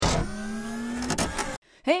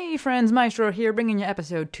Hey friends, Maestro here, bringing you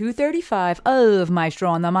episode 235 of Maestro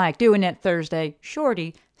on the Mic, doing it Thursday,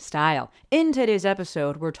 shorty style. In today's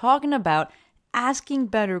episode, we're talking about asking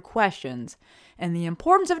better questions and the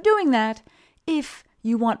importance of doing that if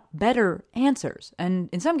you want better answers, and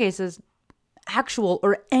in some cases, actual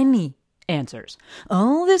or any answers.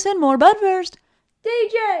 All this and more, but first,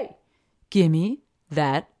 DJ, gimme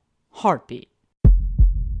that heartbeat.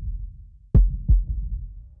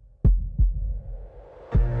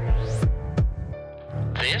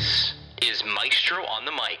 This is Maestro on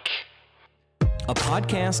the Mic, a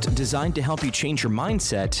podcast designed to help you change your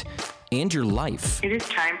mindset and your life. It is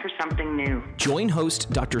time for something new. Join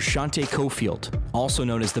host Dr. Shante Cofield, also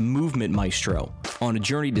known as the Movement Maestro, on a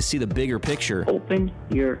journey to see the bigger picture, Open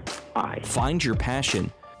your eyes. find your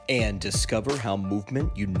passion, and discover how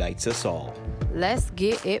movement unites us all. Let's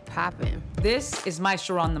get it poppin'. This is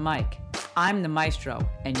Maestro on the Mic. I'm the Maestro,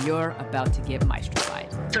 and you're about to get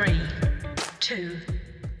maestrofied. 3, 2,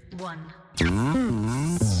 1.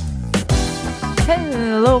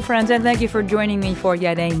 Hello, friends, and thank you for joining me for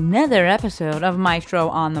yet another episode of Maestro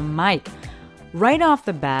on the Mic. Right off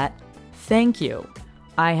the bat, thank you.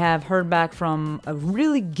 I have heard back from a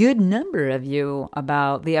really good number of you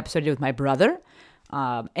about the episode I did with my brother,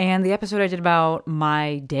 and the episode I did about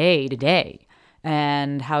my day today,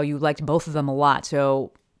 and how you liked both of them a lot.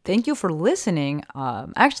 So thank you for listening.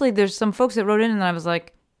 Actually, there's some folks that wrote in, and I was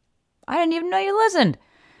like, I didn't even know you listened.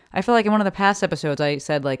 I feel like in one of the past episodes, I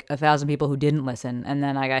said like 1,000 people who didn't listen, and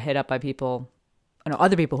then I got hit up by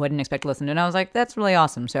other people who I didn't expect to listen, and I was like, that's really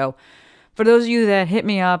awesome. So for those of you that hit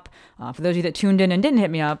me up, for those of you that tuned in and didn't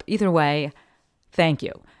hit me up, either way, thank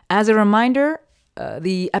you. As a reminder,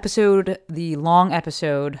 the long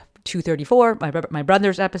episode 234, my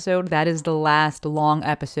brother's episode, that is the last long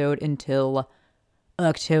episode until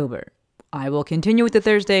October. I will continue with the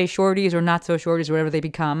Thursday shorties or not so shorties, whatever they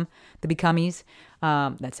become, the becomies.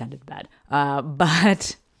 That sounded bad.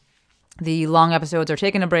 But the long episodes are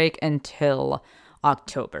taking a break until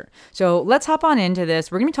October. So let's hop on into this.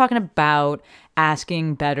 We're going to be talking about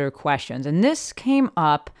asking better questions. And this came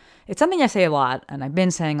up, it's something I say a lot, and I've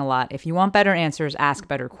been saying a lot. If you want better answers, ask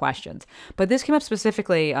better questions. But this came up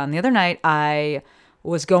specifically the other night. I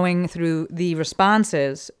was going through the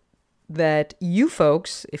responses that you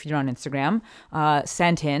folks, if you're on Instagram,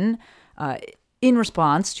 sent in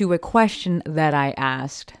response to a question that I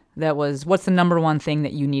asked that was, what's the number one thing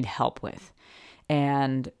that you need help with?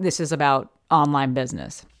 And this is about online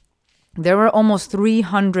business. There were almost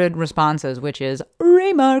 300 responses, which is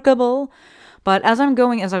remarkable. But as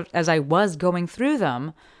I was going through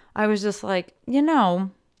them, I was just like,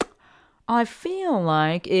 I feel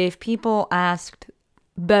like if people asked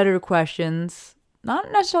better questions,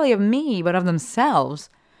 not necessarily of me, but of themselves,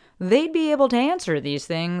 they'd be able to answer these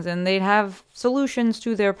things and they'd have solutions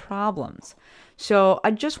to their problems. So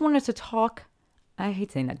I just wanted to talk, I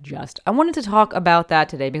hate saying that I wanted to talk about that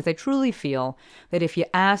today because I truly feel that if you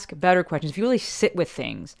ask better questions, if you really sit with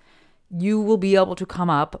things, you will be able to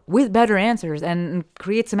come up with better answers and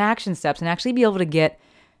create some action steps and actually be able to get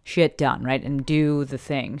shit done, right? And do the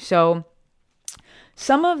thing. So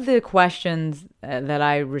some of the questions that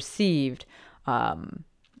I received,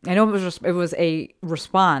 I know it was a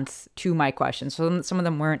response to my questions, so some of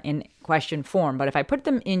them weren't in question form, but if I put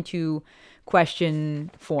them into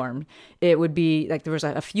question form, it would be like there was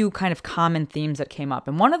a few kind of common themes that came up.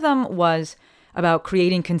 And one of them was about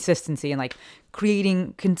creating consistency and like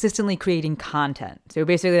consistently creating content. So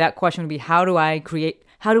basically that question would be, how do I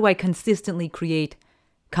consistently create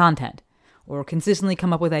content or consistently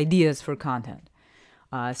come up with ideas for content?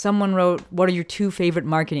 Someone wrote, what are your 2 favorite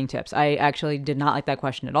marketing tips? I actually did not like that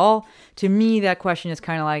question at all. To me, that question is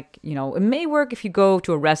kind of like, it may work if you go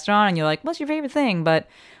to a restaurant and you're like, what's your favorite thing? But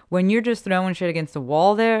when you're just throwing shit against the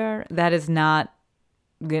wall there, that is not,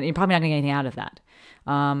 you're probably not going to get anything out of that.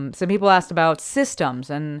 Some people asked about systems.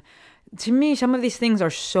 And to me, some of these things are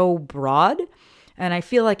so broad. And I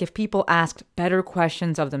feel like if people asked better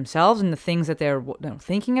questions of themselves and the things that they're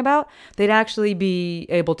thinking about, they'd actually be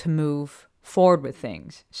able to move forward with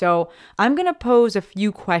things. So I'm going to pose a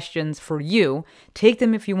few questions for you. Take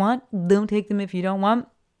them if you want. Don't take them if you don't want.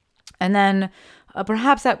 And then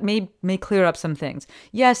perhaps that may clear up some things.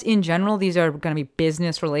 Yes, in general, these are going to be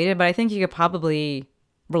business related, but I think you could probably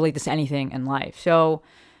relate this to anything in life. So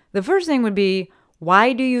the first thing would be,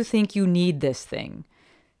 why do you think you need this thing?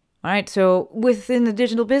 All right. So within the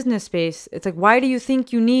digital business space, it's like, why do you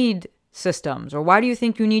think you need systems? Or why do you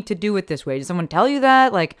think you need to do it this way? Did someone tell you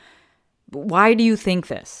that? Like, why do you think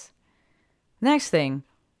this? Next thing,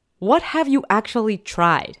 what have you actually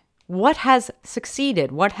tried? what has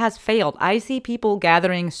succeeded? What has failed? I see people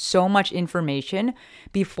gathering so much information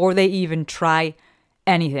before they even try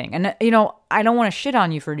anything. And, I don't want to shit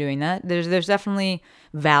on you for doing that. There's definitely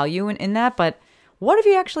value in that. But what have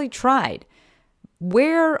you actually tried?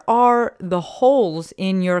 Where are the holes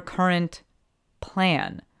in your current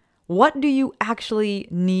plan? What do you actually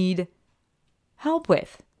need help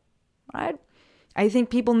with? Right? I think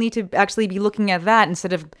people need to actually be looking at that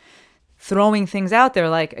instead of throwing things out there.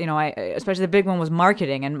 Like, especially the big one was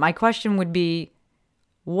marketing. And my question would be,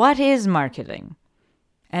 what is marketing?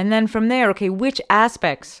 And then from there, okay, which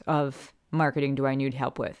aspects of marketing do I need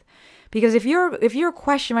help with? Because if your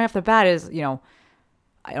question right off the bat is,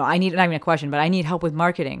 I need, not even a question, but I need help with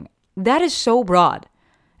marketing, that is so broad.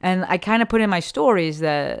 And I kind of put in my stories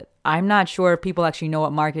that I'm not sure if people actually know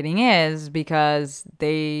what marketing is because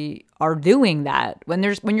they are doing that when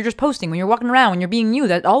you're just posting, when you're walking around, when you're being you.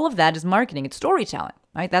 That all of that is marketing. It's storytelling,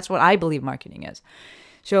 right? That's what I believe marketing is.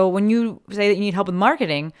 So when you say that you need help with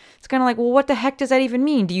marketing, it's kind of like, well, what the heck does that even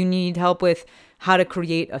mean? Do you need help with how to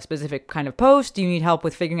create a specific kind of post? Do you need help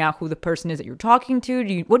with figuring out who the person is that you're talking to?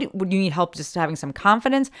 Do you need help just having some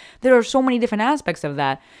confidence? There are so many different aspects of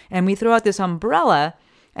that. And we throw out this umbrella.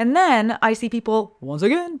 And then I see people, once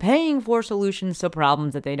again, paying for solutions to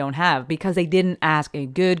problems that they don't have because they didn't ask a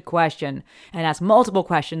good question and ask multiple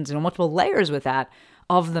questions and multiple layers with that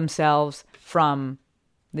of themselves from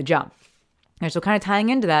the jump. And so kind of tying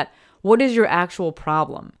into that, what is your actual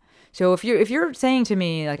problem? So if you're saying to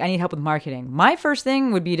me, like, I need help with marketing, my first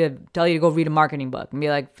thing would be to tell you to go read a marketing book and be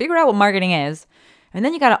like, figure out what marketing is. And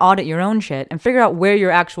then you got to audit your own shit and figure out where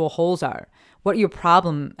your actual holes are, what your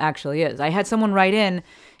problem actually is. I had someone write in,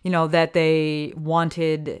 that they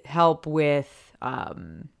wanted help with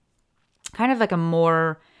kind of like a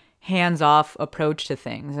more hands-off approach to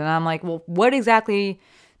things. And I'm like, well, what exactly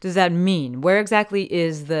does that mean? Where exactly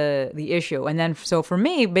is the issue? And then, so for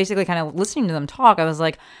me, basically kind of listening to them talk, I was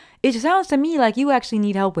like, it sounds to me like you actually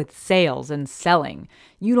need help with sales and selling.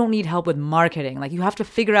 You don't need help with marketing. Like, you have to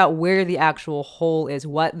figure out where the actual hole is,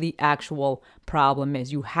 what the actual problem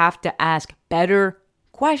is. You have to ask better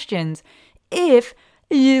questions if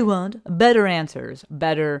you want better answers,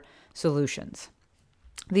 better solutions.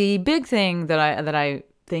 The big thing that I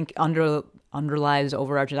think underlies,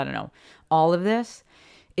 overarches, all of this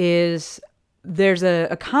is there's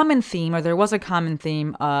a common theme, or there was a common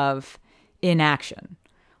theme of inaction,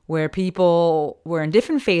 where people were in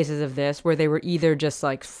different phases of this, where they were either just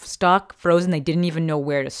like stuck, frozen, they didn't even know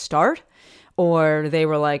where to start, or they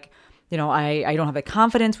were like, I don't have the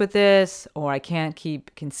confidence with this, or I can't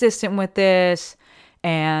keep consistent with this.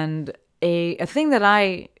 And a thing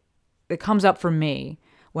that comes up for me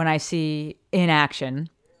when I see inaction,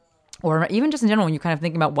 or even just in general, when you kind of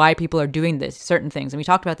think about why people are doing this, certain things, and we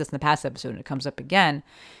talked about this in the past episode, and it comes up again,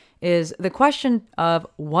 is the question of,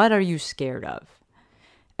 what are you scared of?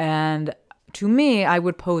 And to me, I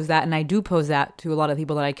would pose that, and I do pose that to a lot of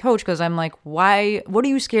people that I coach, because I'm like, what are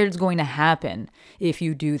you scared is going to happen if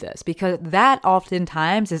you do this? Because that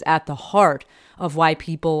oftentimes is at the heart of why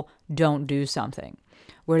people don't do something.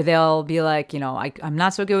 Where they'll be like, I'm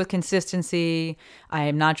not so good with consistency.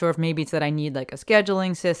 I'm not sure if maybe it's that I need like a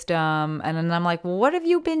scheduling system. And then I'm like, well, what have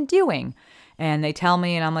you been doing? And they tell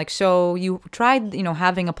me, and I'm like, so you tried,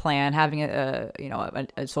 having a plan, having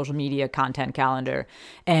a social media content calendar,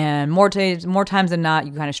 and more times than not,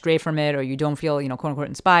 you kind of stray from it, or you don't feel, quote unquote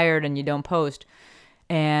inspired, and you don't post.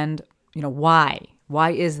 And, why?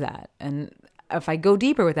 Why is that? And if I go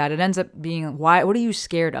deeper with that, it ends up being, why? What are you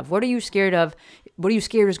scared of? What are you scared of? What are you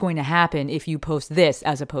scared is going to happen if you post this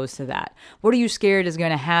as opposed to that? What are you scared is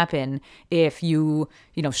going to happen if you,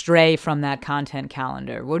 stray from that content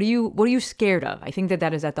calendar? What are you scared of? I think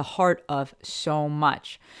that is at the heart of so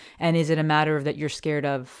much. And is it a matter of that you're scared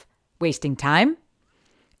of wasting time?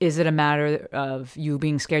 Is it a matter of you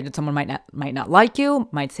being scared that someone might not like you,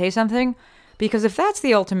 might say something? Because if that's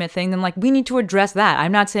the ultimate thing, then we need to address that.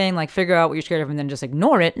 I'm not saying figure out what you're scared of and then just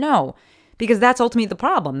ignore it. No, because that's ultimately the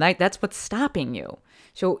problem. That's what's stopping you.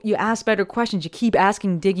 So you ask better questions. You keep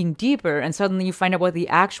asking, digging deeper, and suddenly you find out what the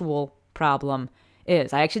actual problem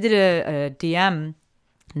is. I actually did a DM,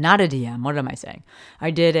 not a DM. What am I saying?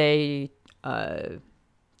 I did a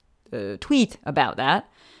tweet about that.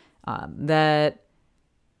 That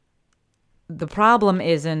the problem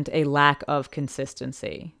isn't a lack of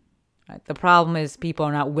consistency. Right? The problem is people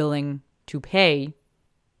are not willing to pay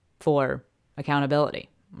for accountability,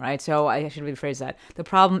 right? So I should rephrase that. The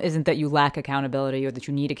problem isn't that you lack accountability or that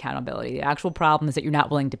you need accountability. The actual problem is that you're not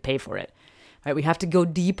willing to pay for it. right? We have to go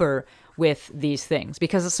deeper with these things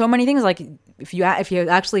because there's so many things. Like if you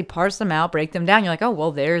actually parse them out, break them down, you're like, oh,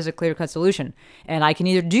 well, there's a clear-cut solution. And I can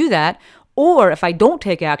either do that, or if I don't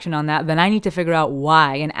take action on that, then I need to figure out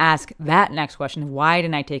why and ask that next question. Why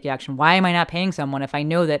didn't I take action? Why am I not paying someone? If I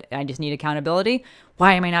know that I just need accountability,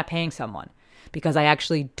 why am I not paying someone? Because I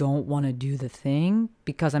actually don't want to do the thing,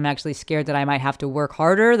 because I'm actually scared that I might have to work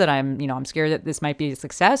harder, that I'm scared that this might be a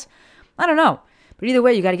success. I don't know. But either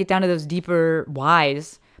way, you got to get down to those deeper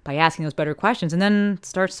whys by asking those better questions and then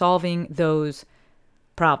start solving those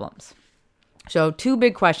problems. So 2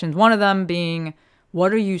 big questions, one of them being,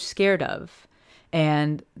 what are you scared of?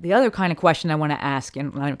 And the other kind of question I want to ask,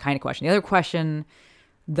 the other question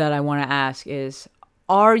that I want to ask is,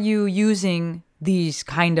 are you using these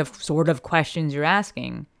kind of sort of questions you're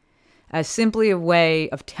asking as simply a way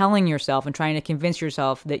of telling yourself and trying to convince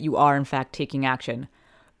yourself that you are in fact taking action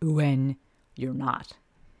when you're not?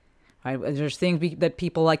 Right? There's things that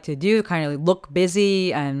people like to do, kind of look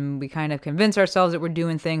busy, and we kind of convince ourselves that we're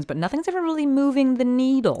doing things, but nothing's ever really moving the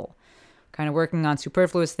needle. Kind of working on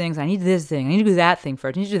superfluous things. I need this thing. I need to do that thing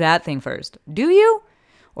first. I need to do that thing first. Do you?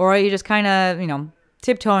 Or are you just kind of,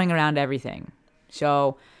 tiptoeing around everything?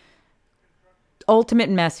 So, ultimate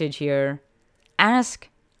message here, ask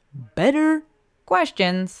better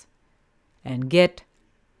questions and get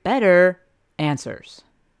better answers.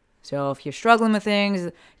 So if you're struggling with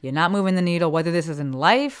things, you're not moving the needle, whether this is in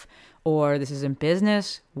life or this is in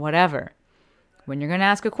business, whatever. When you're going to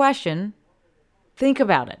ask a question, think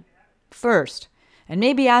about it first. And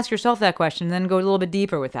maybe ask yourself that question, and then go a little bit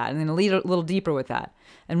deeper with that, and then a little deeper with that.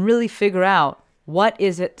 And really figure out, what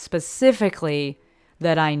is it specifically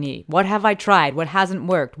that I need? What have I tried? What hasn't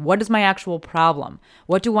worked? What is my actual problem?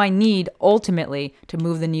 What do I need ultimately to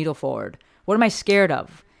move the needle forward? What am I scared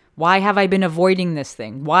of? Why have I been avoiding this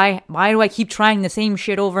thing? Why do I keep trying the same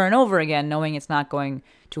shit over and over again, knowing it's not going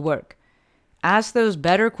to work? Ask those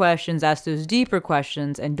better questions, ask those deeper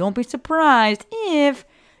questions, and don't be surprised if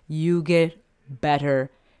you get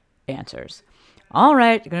better answers. All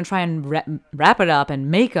right, I'm going to try and wrap it up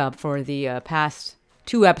and make up for the past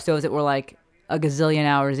 2 episodes that were like a gazillion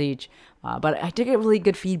hours each. But I did get really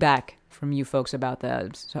good feedback from you folks about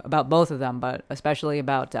both of them, but especially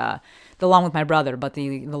about the long with my brother, but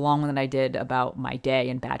the long one that I did about my day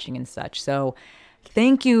and batching and such. So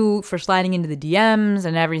thank you for sliding into the DMs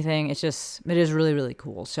and everything. It is really, really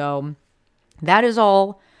cool. So that is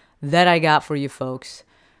all that I got for you folks.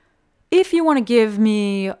 If you want to give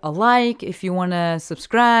me a like, if you want to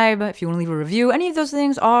subscribe, if you want to leave a review, any of those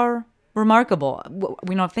things are remarkable.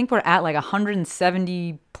 I think we're at like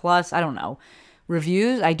 170 plus, I don't know,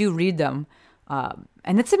 reviews. I do read them.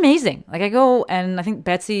 And it's amazing. Like I go, and I think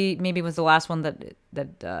Betsy maybe was the last one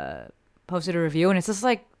that posted a review, and it's just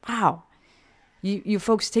like, wow, you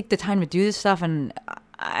folks take the time to do this stuff, and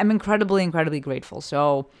I'm incredibly, incredibly grateful.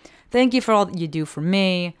 So thank you for all that you do for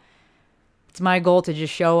me. It's my goal to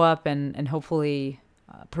just show up and hopefully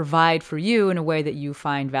provide for you in a way that you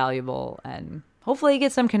find valuable, and hopefully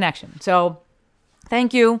get some connection. So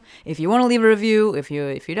thank you. If you want to leave a review, if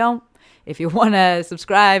you don't, if you want to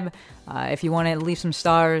subscribe, if you want to leave some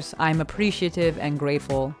stars, I'm appreciative and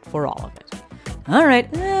grateful for all of it. All right,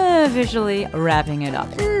 officially wrapping it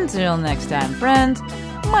up. Until next time, friends,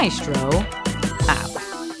 Maestro out.